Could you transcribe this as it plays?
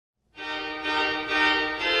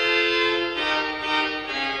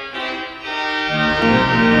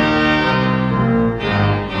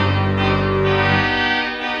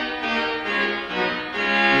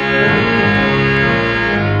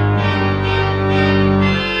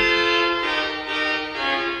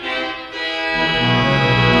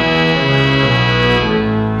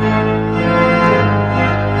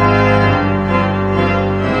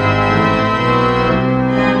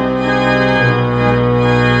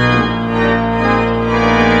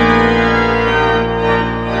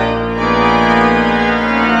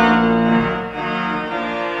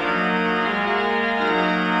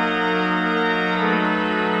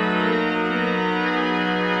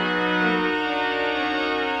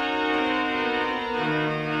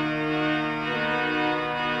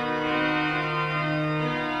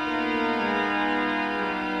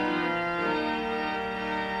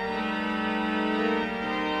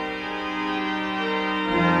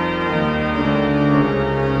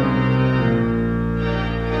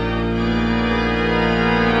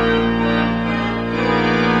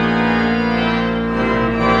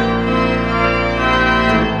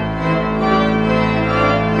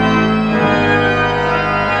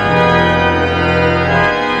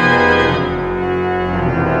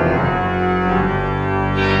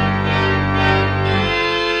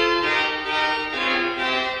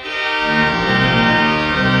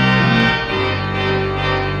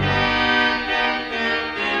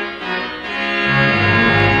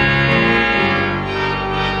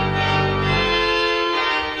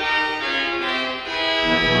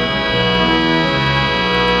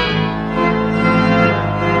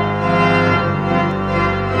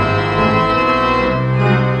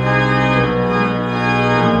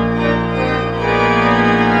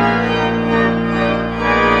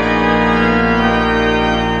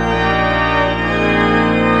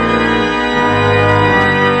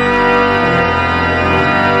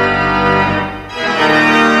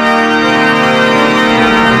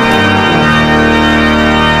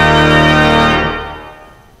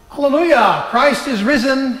Christ is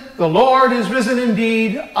risen. The Lord is risen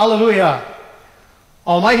indeed. Alleluia.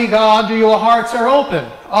 Almighty God, to your hearts are open,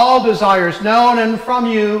 all desires known, and from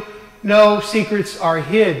you no secrets are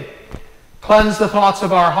hid. Cleanse the thoughts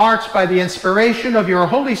of our hearts by the inspiration of your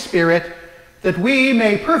Holy Spirit, that we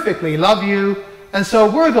may perfectly love you and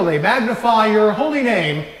so worthily magnify your holy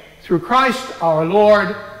name through Christ our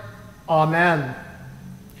Lord. Amen.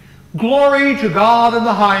 Glory to God in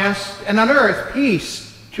the highest, and on earth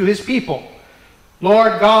peace to his people.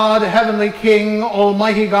 Lord God, heavenly King,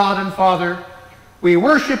 almighty God and Father, we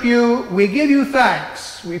worship you, we give you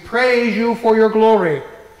thanks, we praise you for your glory.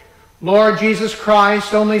 Lord Jesus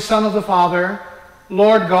Christ, only Son of the Father,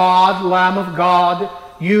 Lord God, Lamb of God,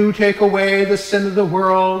 you take away the sin of the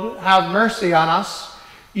world, have mercy on us.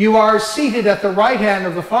 You are seated at the right hand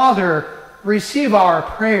of the Father, receive our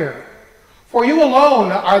prayer. For you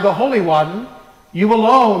alone are the Holy One, you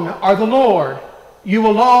alone are the Lord, you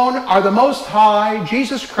alone are the Most High,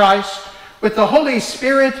 Jesus Christ, with the Holy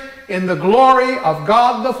Spirit, in the glory of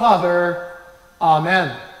God the Father.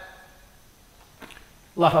 Amen.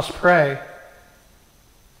 Let us pray.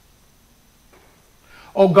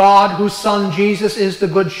 O God, whose Son Jesus is the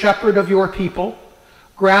good shepherd of your people,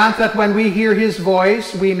 grant that when we hear his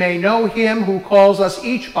voice, we may know him who calls us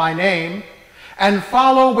each by name, and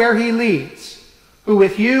follow where he leads, who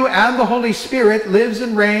with you and the Holy Spirit lives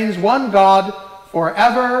and reigns, one God,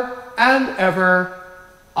 forever and ever.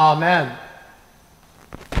 Amen.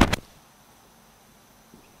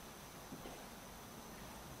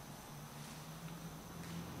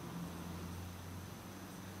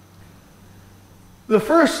 The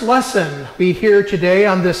first lesson we hear today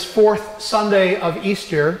on this fourth Sunday of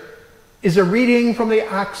Easter is a reading from the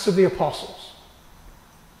Acts of the Apostles.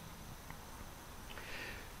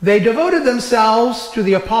 They devoted themselves to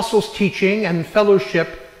the apostles' teaching and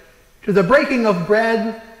fellowship, to the breaking of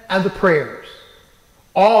bread and the prayers.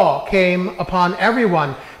 Awe came upon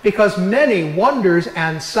everyone because many wonders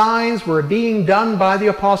and signs were being done by the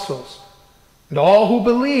apostles. And all who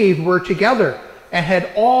believed were together and had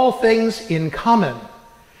all things in common.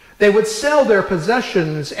 They would sell their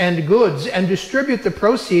possessions and goods and distribute the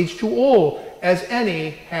proceeds to all as any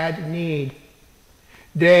had need.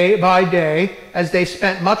 Day by day, as they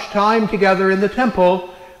spent much time together in the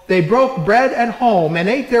temple, they broke bread at home and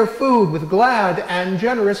ate their food with glad and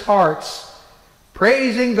generous hearts,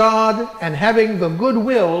 praising God and having the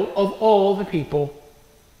goodwill of all the people.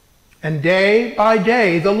 And day by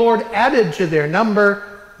day, the Lord added to their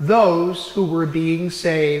number those who were being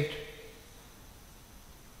saved.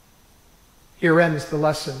 Here ends the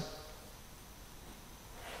lesson.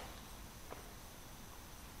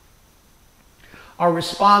 Our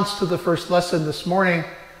response to the first lesson this morning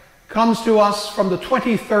comes to us from the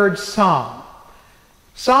 23rd Psalm.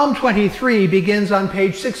 Psalm 23 begins on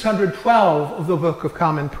page 612 of the Book of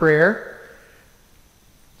Common Prayer.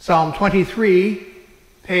 Psalm 23,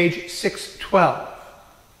 page 612.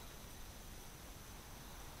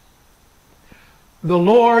 The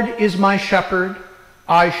Lord is my shepherd,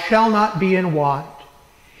 I shall not be in want.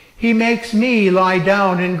 He makes me lie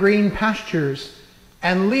down in green pastures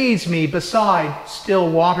and leads me beside still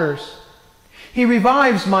waters. He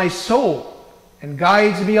revives my soul and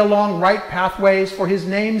guides me along right pathways for his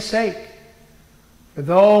name's sake. For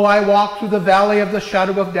though I walk through the valley of the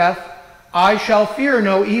shadow of death, I shall fear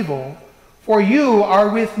no evil, for you are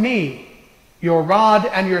with me. Your rod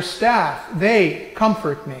and your staff, they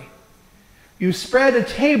comfort me. You spread a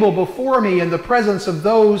table before me in the presence of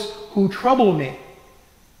those who trouble me.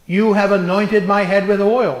 You have anointed my head with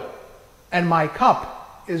oil, and my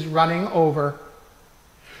cup is running over.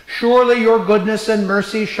 Surely your goodness and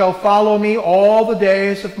mercy shall follow me all the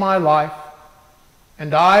days of my life,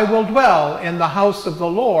 and I will dwell in the house of the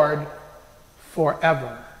Lord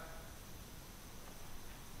forever.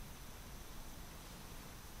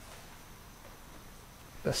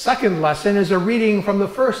 The second lesson is a reading from the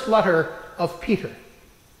first letter of Peter.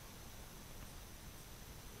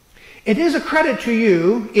 It is a credit to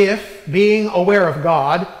you if, being aware of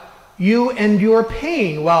God, you endure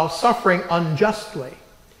pain while suffering unjustly.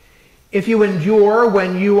 If you endure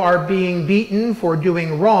when you are being beaten for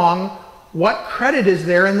doing wrong, what credit is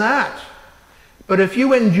there in that? But if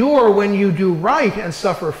you endure when you do right and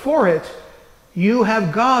suffer for it, you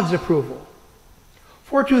have God's approval.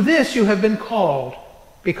 For to this you have been called,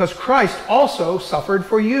 because Christ also suffered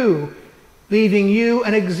for you, leaving you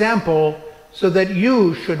an example so that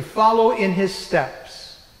you should follow in his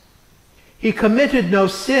steps. He committed no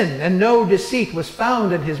sin, and no deceit was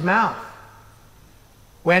found in his mouth.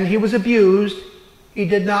 When he was abused, he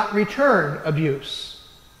did not return abuse.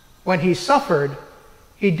 When he suffered,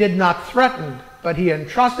 he did not threaten, but he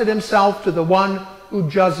entrusted himself to the one who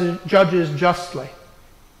judges justly.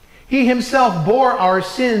 He himself bore our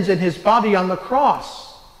sins in his body on the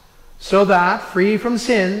cross, so that, free from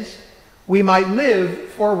sins, we might live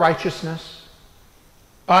for righteousness.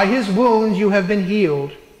 By his wounds you have been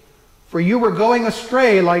healed, for you were going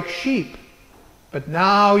astray like sheep, but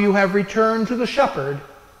now you have returned to the shepherd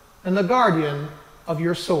and the guardian of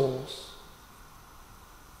your souls.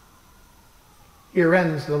 Here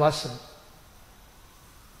ends the lesson.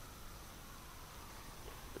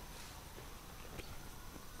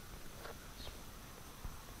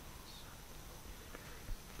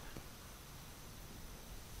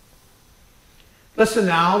 Listen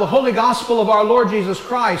now, the Holy Gospel of our Lord Jesus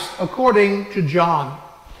Christ according to John.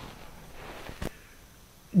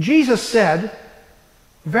 Jesus said,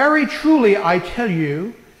 "Very truly I tell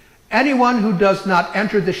you, anyone who does not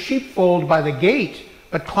enter the sheepfold by the gate,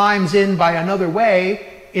 but climbs in by another way,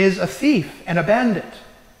 is a thief and a bandit.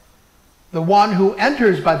 The one who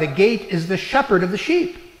enters by the gate is the shepherd of the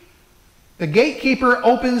sheep. The gatekeeper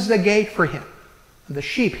opens the gate for him, and the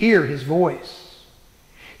sheep hear his voice.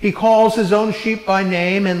 He calls his own sheep by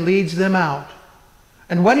name and leads them out.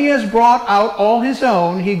 And when he has brought out all his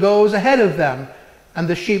own, he goes ahead of them, and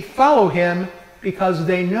the sheep follow him because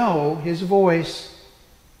they know his voice.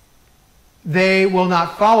 They will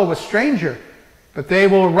not follow a stranger, but they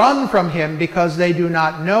will run from him because they do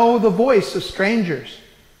not know the voice of strangers."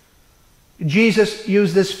 Jesus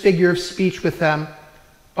used this figure of speech with them,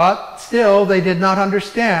 but still they did not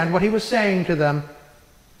understand what he was saying to them.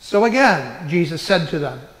 So again, Jesus said to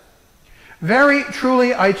them, "Very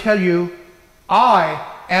truly I tell you, I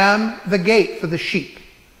am the gate for the sheep.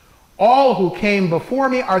 All who came before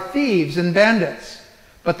me are thieves and bandits,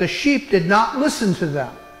 but the sheep did not listen to them.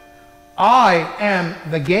 I am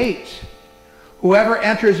the gate. Whoever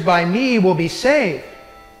enters by me will be saved,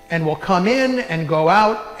 and will come in and go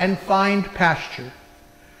out and find pasture.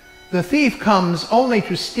 The thief comes only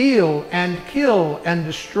to steal and kill and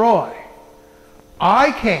destroy.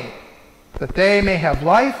 I came that they may have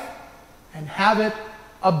life and have it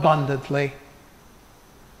abundantly."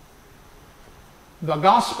 The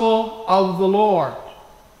Gospel of the Lord.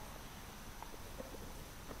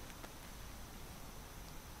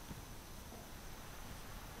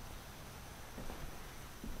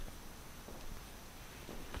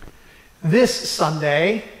 This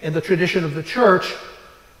Sunday, in the tradition of the Church,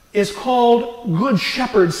 is called Good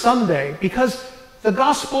Shepherd Sunday because the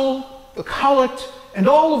Gospel, the Collect, and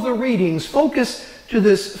all of the readings focus to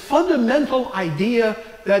this fundamental idea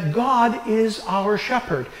that God is our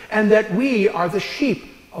shepherd and that we are the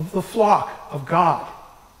sheep of the flock of God.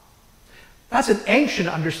 That's an ancient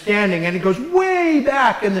understanding, and it goes way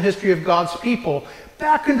back in the history of God's people,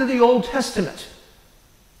 back into the Old Testament.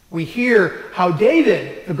 We hear how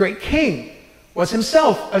David, the great king, was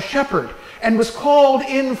himself a shepherd and was called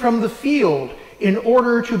in from the field in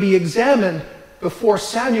order to be examined before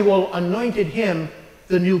Samuel anointed him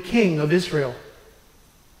the new king of Israel.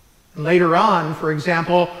 And later on, for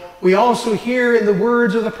example, we also hear in the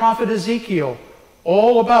words of the prophet Ezekiel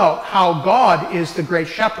all about how God is the great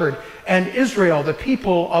shepherd and Israel, the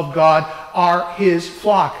people of God, are his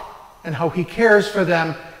flock and how he cares for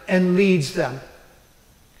them and leads them.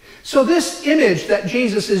 So this image that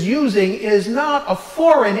Jesus is using is not a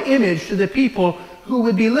foreign image to the people who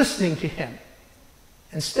would be listening to him.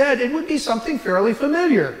 Instead, it would be something fairly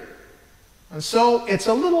familiar. And so it's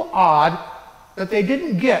a little odd that they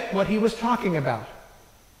didn't get what he was talking about.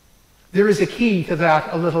 There is a key to that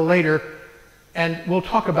a little later, and we'll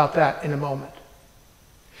talk about that in a moment.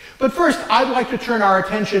 But first, I'd like to turn our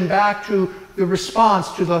attention back to the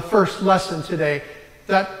response to the first lesson today,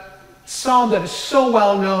 that psalm that is so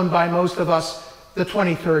well known by most of us, the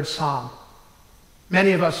 23rd Psalm.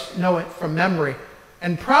 Many of us know it from memory,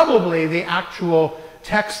 and probably the actual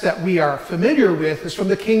text that we are familiar with is from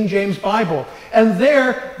the King James Bible. And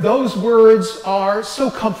there, those words are so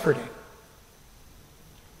comforting.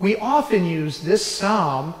 We often use this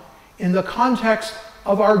psalm in the context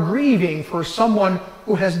of our grieving for someone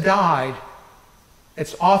who has died.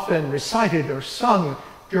 It's often recited or sung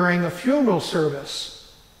during a funeral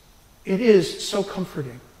service. It is so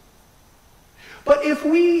comforting. But if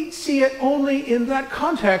we see it only in that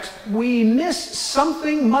context, we miss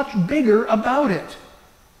something much bigger about it.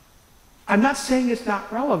 I'm not saying it's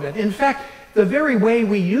not relevant. In fact, the very way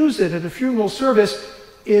we use it at a funeral service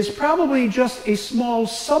is probably just a small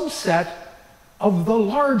subset of the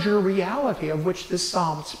larger reality of which this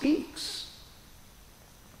psalm speaks.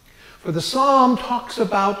 For the psalm talks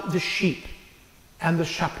about the sheep and the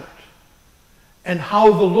shepherd, and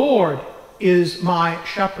how the Lord is my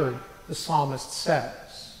shepherd, the psalmist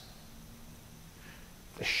says.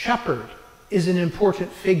 The shepherd is an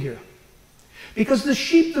important figure because the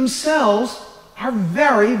sheep themselves are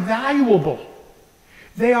very valuable.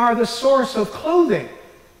 They are the source of clothing,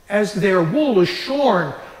 as their wool is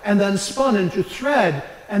shorn and then spun into thread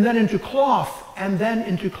and then into cloth and then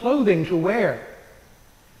into clothing to wear.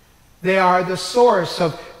 They are the source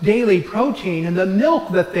of daily protein and the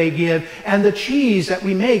milk that they give and the cheese that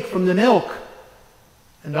we make from the milk.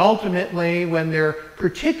 And ultimately, when their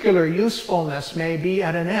particular usefulness may be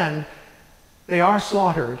at an end, they are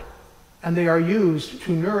slaughtered and they are used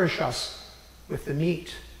to nourish us with the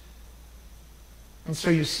meat. And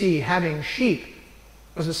so you see, having sheep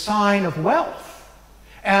was a sign of wealth,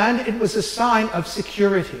 and it was a sign of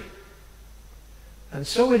security. And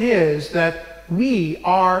so it is that we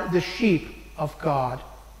are the sheep of God.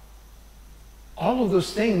 All of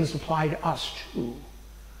those things apply to us too.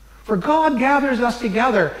 For God gathers us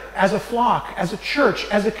together as a flock, as a church,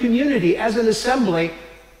 as a community, as an assembly,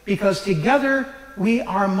 because together we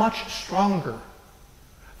are much stronger.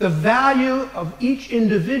 The value of each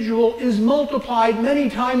individual is multiplied many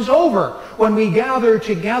times over when we gather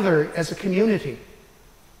together as a community.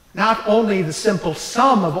 Not only the simple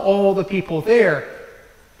sum of all the people there,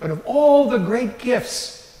 but of all the great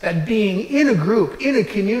gifts that being in a group, in a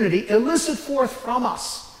community, elicit forth from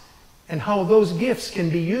us, and how those gifts can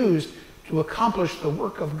be used to accomplish the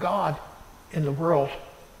work of God in the world.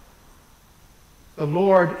 The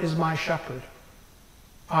Lord is my shepherd.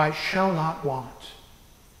 I shall not want.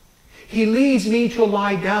 He leads me to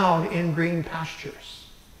lie down in green pastures.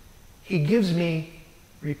 He gives me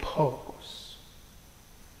repose.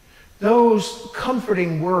 Those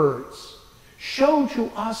comforting words show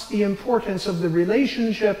to us the importance of the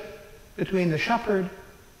relationship between the shepherd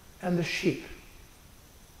and the sheep.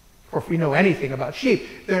 For if we know anything about sheep,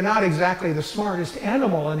 they're not exactly the smartest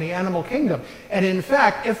animal in the animal kingdom. And in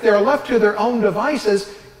fact, if they're left to their own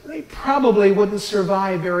devices, they probably wouldn't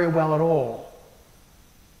survive very well at all.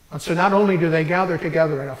 And so not only do they gather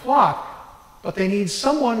together in a flock, but they need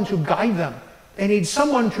someone to guide them. They need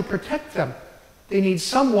someone to protect them. They need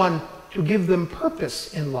someone to give them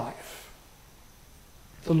purpose in life.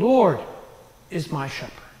 The Lord is my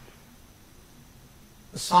shepherd.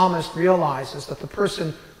 The psalmist realizes that the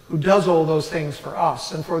person who does all those things for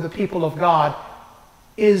us and for the people of God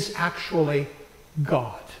is actually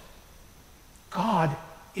God. God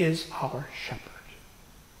is our shepherd.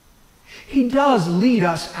 He does lead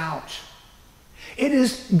us out. It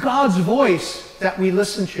is God's voice that we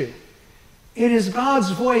listen to. It is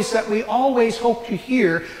God's voice that we always hope to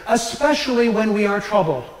hear, especially when we are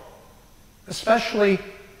troubled, especially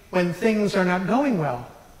when things are not going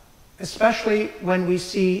well, especially when we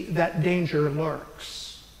see that danger lurks.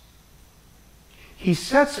 He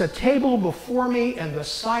sets a table before me in the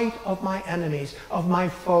sight of my enemies, of my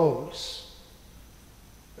foes.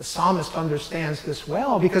 The psalmist understands this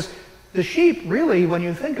well because the sheep, really, when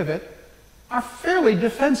you think of it, are fairly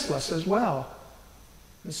defenseless as well.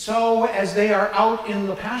 And so, as they are out in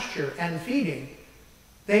the pasture and feeding,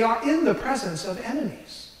 they are in the presence of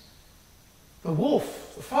enemies. The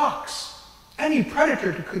wolf, the fox, any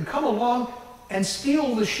predator could come along and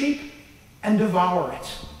steal the sheep and devour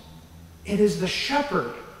it. It is the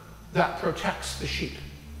shepherd that protects the sheep,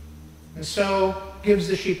 and so gives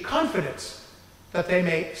the sheep confidence that they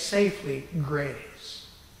may safely graze.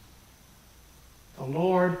 The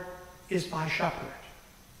Lord is my shepherd.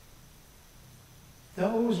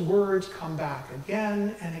 Those words come back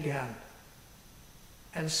again and again.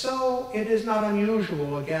 And so it is not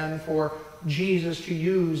unusual, again, for Jesus to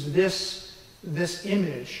use this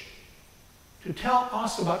image to tell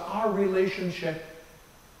us about our relationship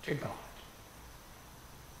to God.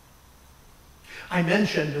 I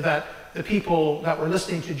mentioned that the people that were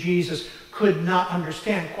listening to Jesus could not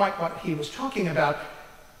understand quite what he was talking about.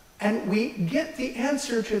 And we get the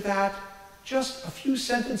answer to that just a few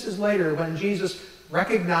sentences later when Jesus,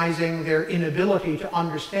 recognizing their inability to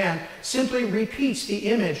understand, simply repeats the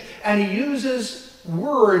image. And he uses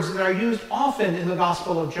words that are used often in the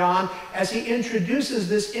Gospel of John as he introduces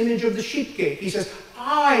this image of the sheep gate. He says,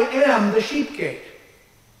 I am the sheep gate.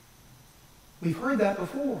 We've heard that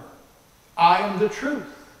before. I am the truth.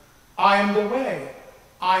 I am the way.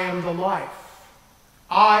 I am the life.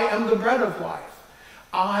 I am the bread of life.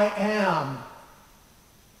 I am.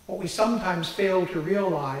 What we sometimes fail to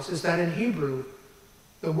realize is that in Hebrew,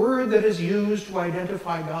 the word that is used to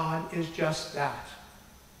identify God is just that.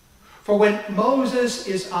 For when Moses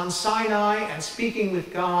is on Sinai and speaking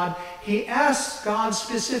with God, he asks God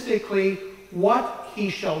specifically what he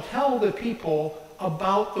shall tell the people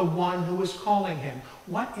about the one who is calling him.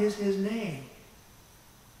 What is his name?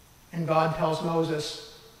 And God tells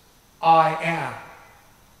Moses, I am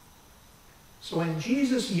So when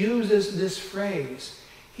Jesus uses this phrase,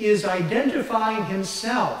 he is identifying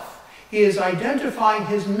himself. He is identifying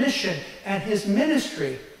his mission and his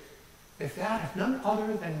ministry with that of none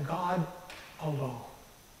other than God alone.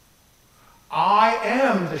 I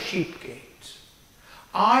am the sheep gate.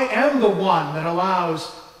 I am the one that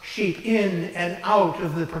allows sheep in and out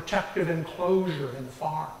of the protective enclosure in the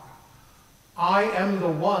farm. I am the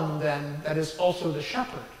one then that is also the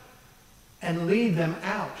shepherd and lead them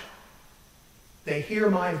out. They hear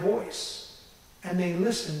my voice and they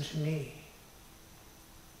listen to me.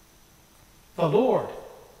 The Lord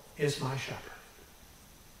is my shepherd.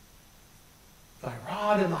 Thy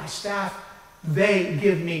rod and thy staff, they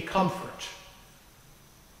give me comfort.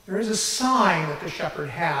 There is a sign that the shepherd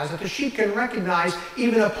has, that the sheep can recognize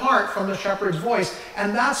even apart from the shepherd's voice,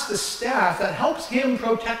 and that's the staff that helps him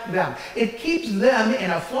protect them. It keeps them in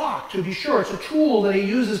a flock, to be sure. It's a tool that he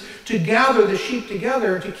uses to gather the sheep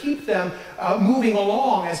together, to keep them moving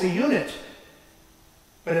along as a unit.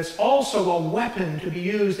 But it's also a weapon to be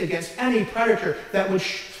used against any predator that would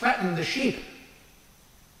threaten the sheep.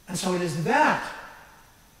 And so it is that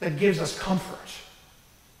gives us comfort.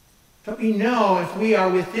 That we know if we are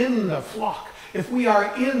within the flock, if we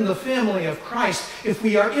are in the family of Christ, if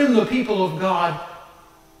we are in the people of God,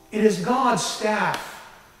 it is God's staff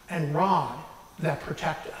and rod that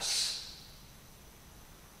protect us.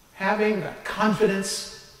 Having that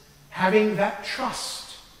confidence, having that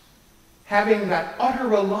trust, having that utter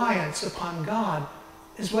reliance upon God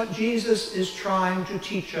is what Jesus is trying to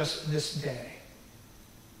teach us this day.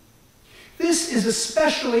 This is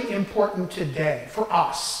especially important today for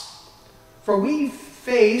us. For we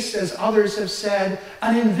face, as others have said,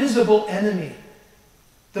 an invisible enemy.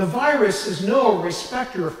 The virus is no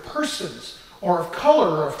respecter of persons, or of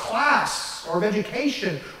color, or of class, or of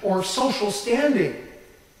education, or of social standing.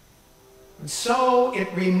 And so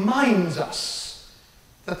it reminds us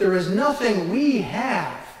that there is nothing we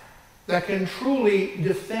have that can truly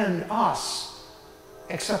defend us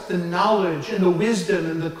except the knowledge and the wisdom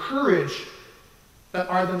and the courage that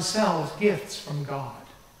are themselves gifts from God.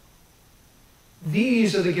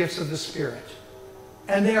 These are the gifts of the Spirit,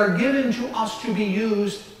 and they are given to us to be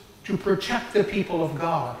used to protect the people of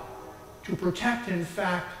God, to protect, in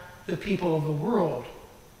fact, the people of the world,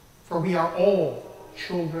 for we are all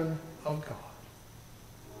children of God.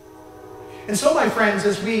 And so, my friends,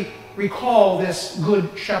 as we recall this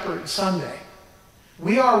Good Shepherd Sunday,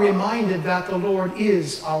 we are reminded that the Lord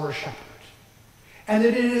is our shepherd, and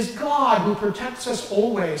that it is God who protects us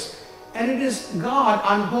always. And it is God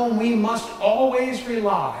on whom we must always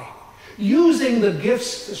rely, using the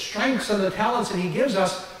gifts, the strengths, and the talents that he gives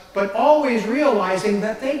us, but always realizing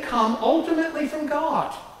that they come ultimately from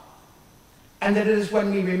God. And that it is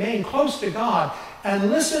when we remain close to God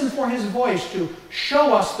and listen for his voice to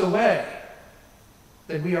show us the way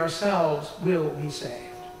that we ourselves will be saved.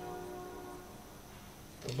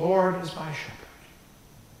 The Lord is my shepherd.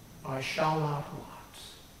 I shall not want.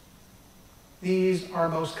 These are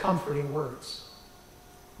most comforting words.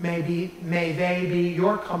 May they be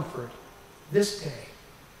your comfort this day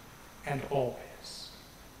and always.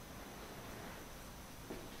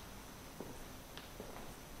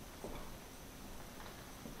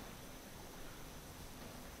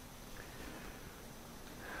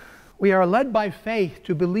 We are led by faith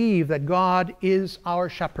to believe that God is our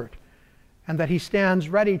shepherd and that he stands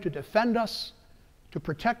ready to defend us, to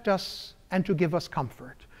protect us, and to give us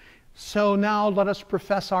comfort. So now let us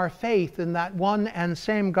profess our faith in that one and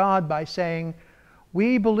same God by saying,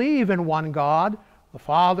 we believe in one God, the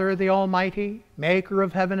Father, the Almighty, maker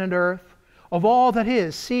of heaven and earth, of all that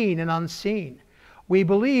is seen and unseen. We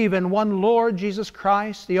believe in one Lord Jesus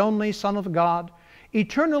Christ, the only Son of God,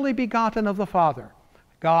 eternally begotten of the Father,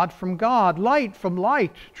 God from God, light from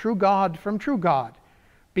light, true God from true God,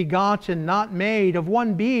 begotten, not made, of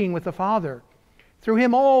one being with the Father. Through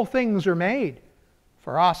him all things are made.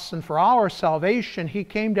 For us and for our salvation, he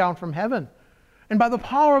came down from heaven, and by the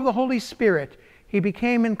power of the Holy Spirit, he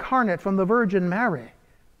became incarnate from the Virgin Mary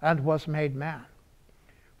and was made man.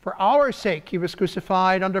 For our sake, he was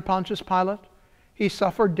crucified under Pontius Pilate. He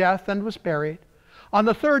suffered death and was buried. On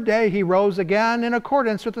the third day, he rose again in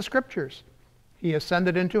accordance with the Scriptures. He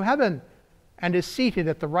ascended into heaven and is seated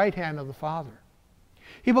at the right hand of the Father.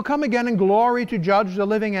 He will come again in glory to judge the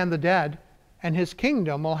living and the dead, and his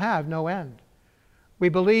kingdom will have no end. We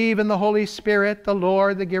believe in the Holy Spirit, the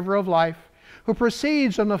Lord, the giver of life, who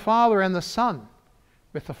proceeds from the Father and the Son.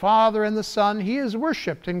 With the Father and the Son, he is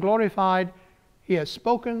worshipped and glorified. He has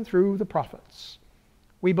spoken through the prophets.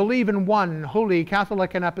 We believe in one holy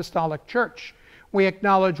Catholic and Apostolic Church. We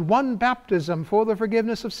acknowledge one baptism for the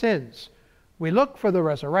forgiveness of sins. We look for the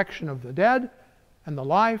resurrection of the dead and the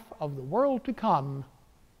life of the world to come.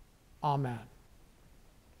 Amen.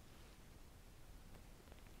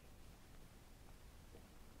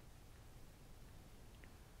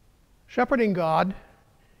 Shepherding God,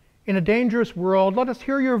 in a dangerous world, let us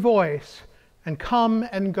hear your voice and come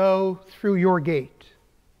and go through your gate.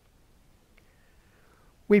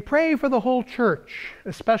 We pray for the whole church,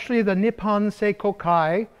 especially the Nippon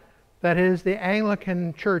Seikokai, that is the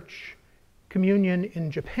Anglican Church Communion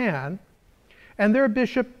in Japan, and their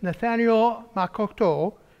Bishop Nathaniel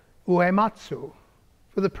Makoto Uematsu,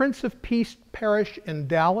 for the Prince of Peace Parish in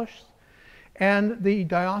Dallas, and the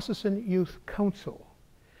Diocesan Youth Council.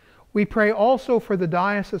 We pray also for the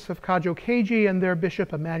Diocese of Kajokeiji and their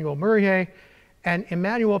Bishop Emmanuel Murray and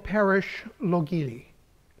Emmanuel Parish Logili,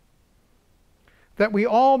 that we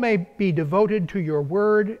all may be devoted to your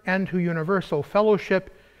word and to universal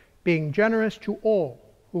fellowship, being generous to all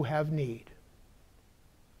who have need.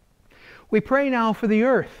 We pray now for the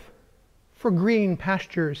earth, for green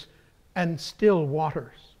pastures and still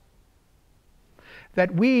waters,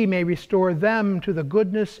 that we may restore them to the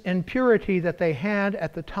goodness and purity that they had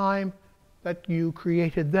at the time that you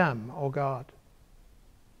created them, O God.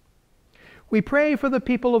 We pray for the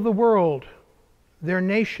people of the world, their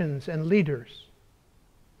nations and leaders,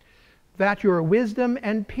 that your wisdom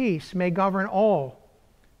and peace may govern all,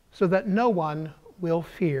 so that no one will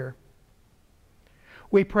fear.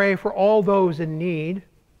 We pray for all those in need,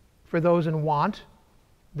 for those in want,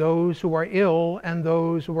 those who are ill and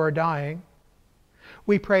those who are dying.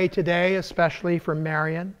 We pray today especially for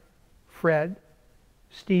Marion, Fred,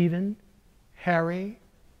 Stephen, Harry,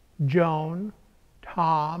 Joan,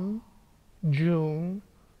 Tom, June,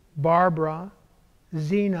 Barbara,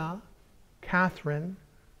 Zena, Catherine,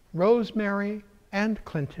 Rosemary, and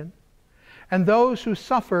Clinton, and those who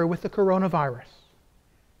suffer with the coronavirus,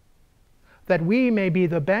 that we may be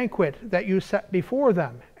the banquet that you set before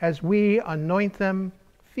them as we anoint them,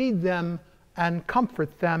 feed them, and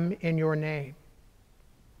comfort them in your name.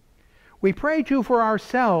 We pray too for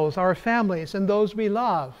ourselves, our families, and those we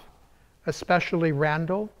love, especially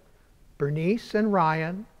Randall, Bernice and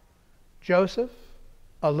Ryan, Joseph,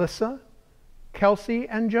 Alyssa, Kelsey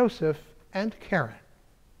and Joseph, and Karen.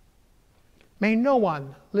 May no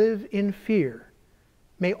one live in fear.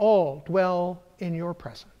 May all dwell in your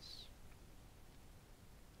presence.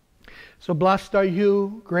 So blessed are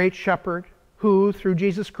you, great Shepherd, who, through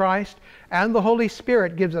Jesus Christ and the Holy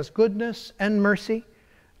Spirit, gives us goodness and mercy,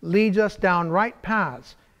 leads us down right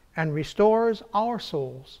paths, and restores our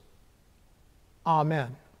souls.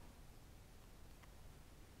 Amen.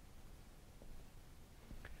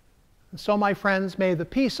 And so, my friends, may the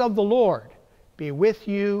peace of the Lord be with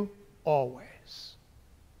you always.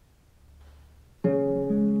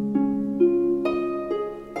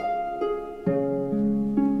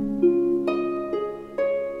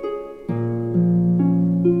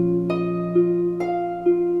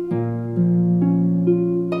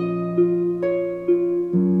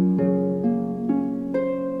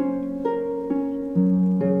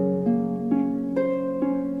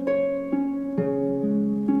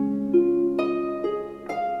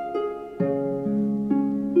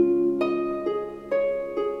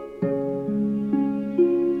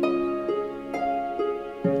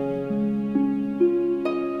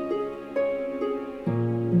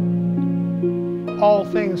 All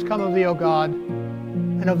things come of thee, O God,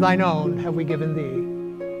 and of thine own have we given thee.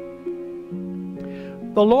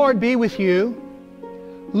 The Lord be with you.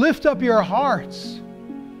 Lift up your hearts.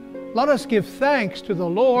 Let us give thanks to the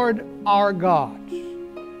Lord our God.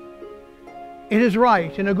 It is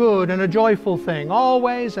right and a good and a joyful thing,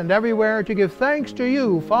 always and everywhere, to give thanks to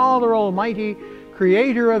you, Father Almighty,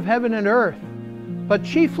 Creator of heaven and earth. But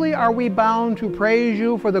chiefly are we bound to praise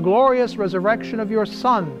you for the glorious resurrection of your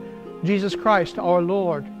Son, Jesus Christ our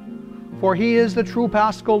Lord. For he is the true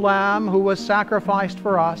Paschal Lamb who was sacrificed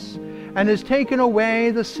for us and has taken away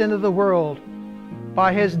the sin of the world.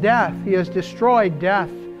 By his death he has destroyed death,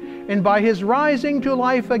 and by his rising to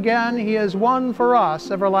life again he has won for us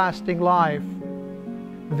everlasting life.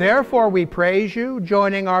 Therefore we praise you,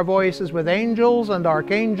 joining our voices with angels and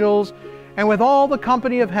archangels and with all the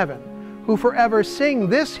company of heaven, who forever sing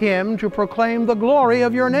this hymn to proclaim the glory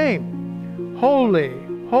of your name. Holy,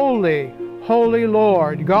 holy, holy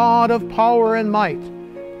Lord, God of power and might.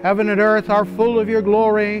 Heaven and earth are full of your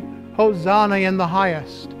glory. Hosanna in the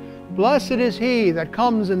highest. Blessed is he that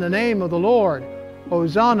comes in the name of the Lord.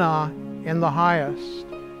 Hosanna in the highest.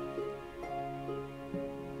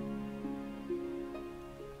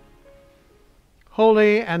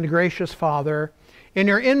 Holy and gracious Father, in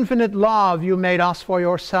your infinite love you made us for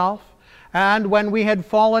yourself, And when we had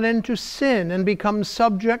fallen into sin and become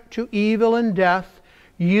subject to evil and death,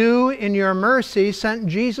 you, in your mercy, sent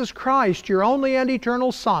Jesus Christ, your only and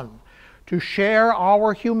eternal Son, to share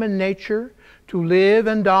our human nature, to live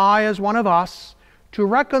and die as one of us, to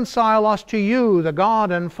reconcile us to you, the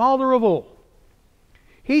God and Father of all.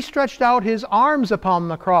 He stretched out his arms upon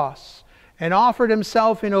the cross and offered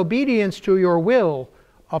himself in obedience to your will,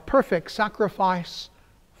 a perfect sacrifice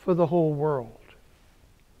for the whole world.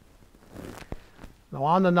 Now,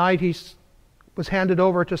 on the night he was handed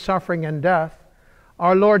over to suffering and death,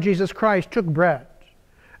 our Lord Jesus Christ took bread,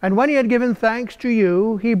 and when he had given thanks to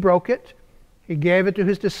you, he broke it, he gave it to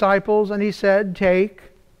his disciples, and he said, "Take,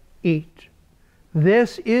 eat.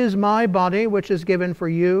 This is my body, which is given for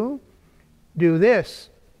you. Do this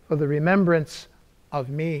for the remembrance of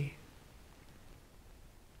me."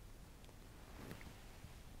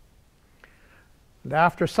 And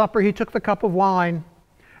after supper he took the cup of wine,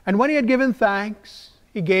 and when he had given thanks,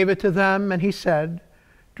 he gave it to them, and he said,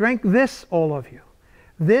 "Drink this, all of you.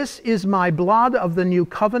 This is my blood of the new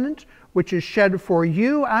covenant, which is shed for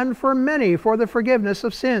you and for many for the forgiveness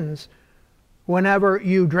of sins. Whenever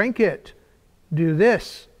you drink it, do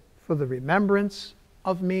this for the remembrance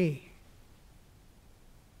of me."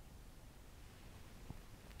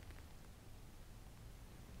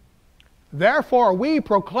 Therefore we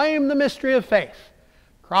proclaim the mystery of faith.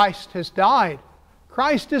 Christ has died.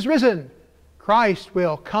 Christ is risen. Christ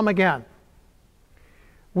will come again.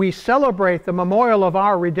 We celebrate the memorial of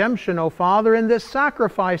our redemption, O Father, in this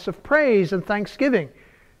sacrifice of praise and thanksgiving.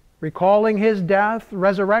 Recalling his death,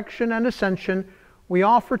 resurrection, and ascension, we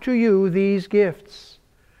offer to you these gifts.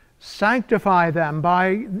 Sanctify them by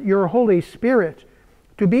your Holy Spirit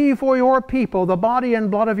to be for your people the body and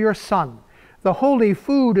blood of your Son, the holy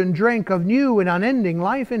food and drink of new and unending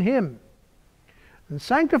life in him. And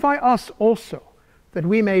sanctify us also, that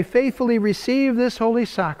we may faithfully receive this holy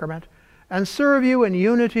sacrament and serve you in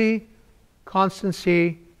unity,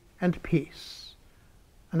 constancy, and peace.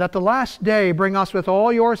 And at the last day bring us with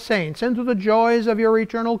all your saints into the joys of your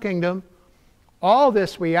eternal kingdom. All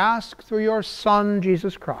this we ask through your Son,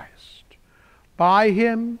 Jesus Christ. By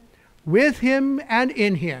him, with him, and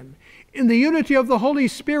in him, in the unity of the Holy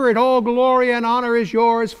Spirit, all glory and honor is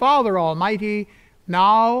yours, Father Almighty,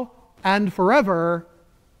 now and forever.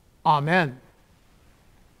 Amen.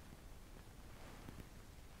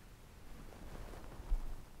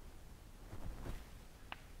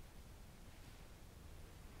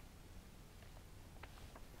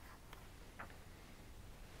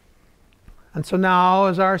 And so now,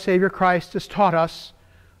 as our Savior Christ has taught us,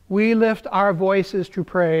 we lift our voices to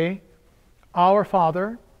pray, Our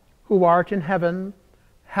Father, who art in heaven,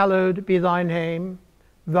 hallowed be thy name.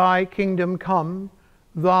 Thy kingdom come,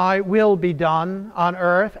 thy will be done on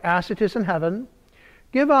earth as it is in heaven.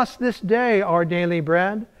 Give us this day our daily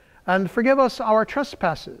bread, and forgive us our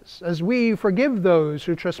trespasses, as we forgive those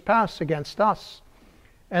who trespass against us.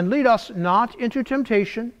 And lead us not into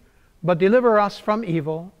temptation, but deliver us from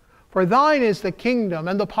evil. For thine is the kingdom,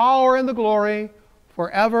 and the power, and the glory,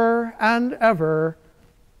 forever and ever.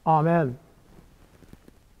 Amen.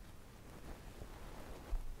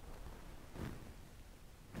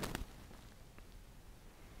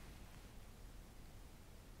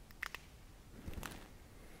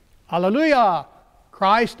 Hallelujah!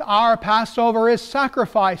 Christ our Passover is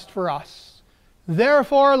sacrificed for us.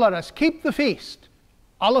 Therefore let us keep the feast.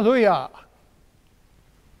 Hallelujah!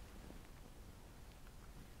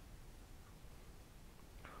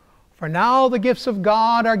 For now the gifts of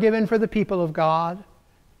God are given for the people of God.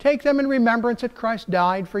 Take them in remembrance that Christ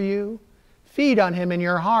died for you. Feed on him in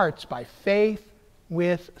your hearts by faith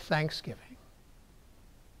with thanksgiving.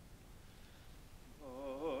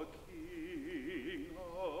 The King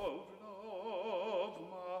of love,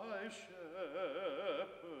 my shepherd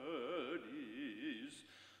is,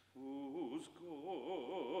 whose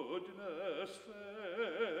goodness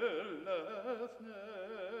faileth never.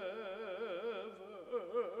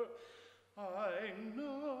 I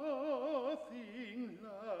nothing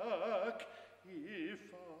lack if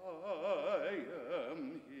I am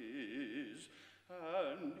his,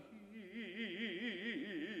 and he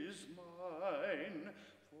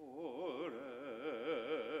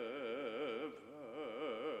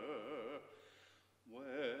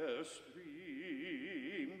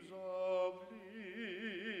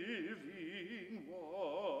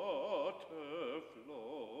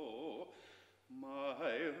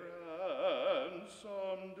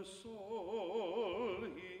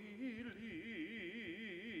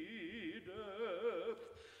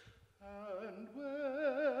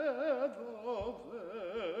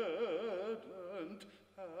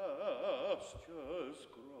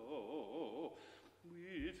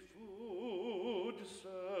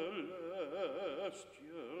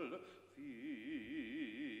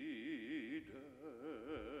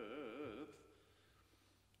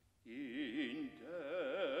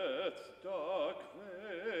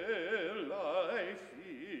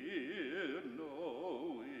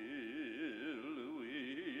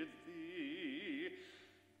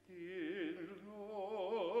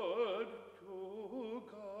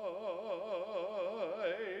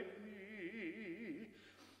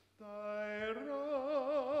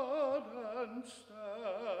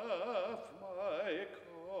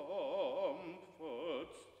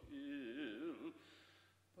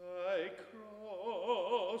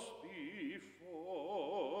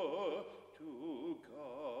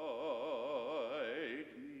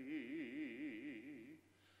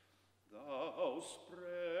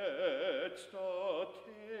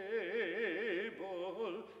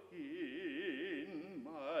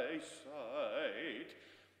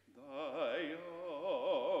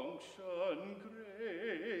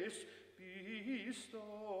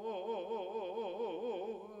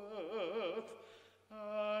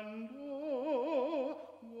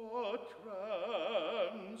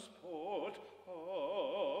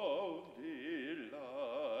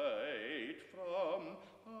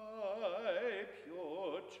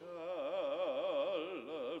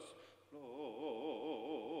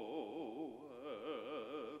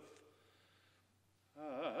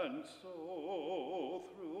And so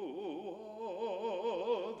through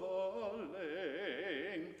all the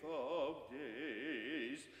length of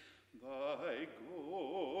days, thy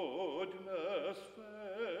goodness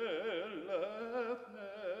faileth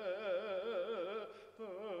never.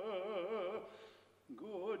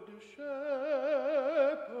 Good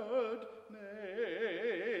Shepherd,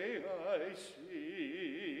 may I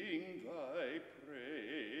sing thy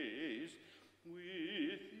praise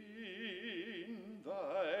within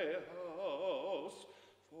thy house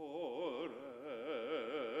forever.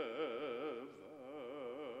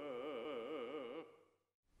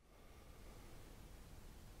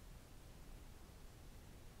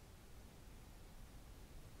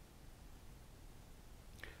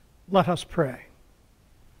 Let us pray.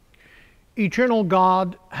 Eternal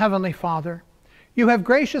God, Heavenly Father, you have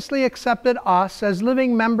graciously accepted us as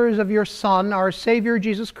living members of your Son, our Savior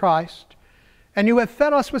Jesus Christ, and you have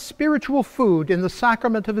fed us with spiritual food in the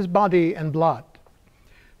sacrament of his body and blood.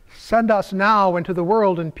 Send us now into the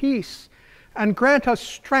world in peace, and grant us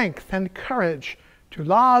strength and courage to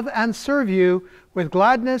love and serve you with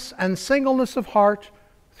gladness and singleness of heart,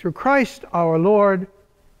 through Christ our Lord.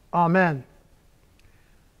 Amen.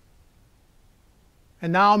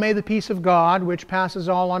 And now may the peace of God, which passes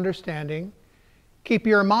all understanding, keep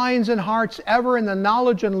your minds and hearts ever in the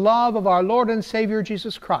knowledge and love of our Lord and Savior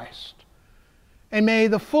Jesus Christ. And may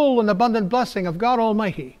the full and abundant blessing of God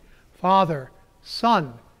Almighty, Father,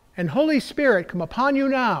 Son, and Holy Spirit come upon you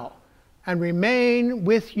now and remain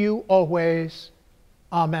with you always.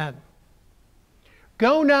 Amen.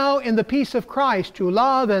 Go now in the peace of Christ to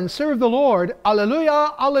love and serve the Lord.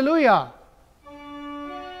 Alleluia, alleluia.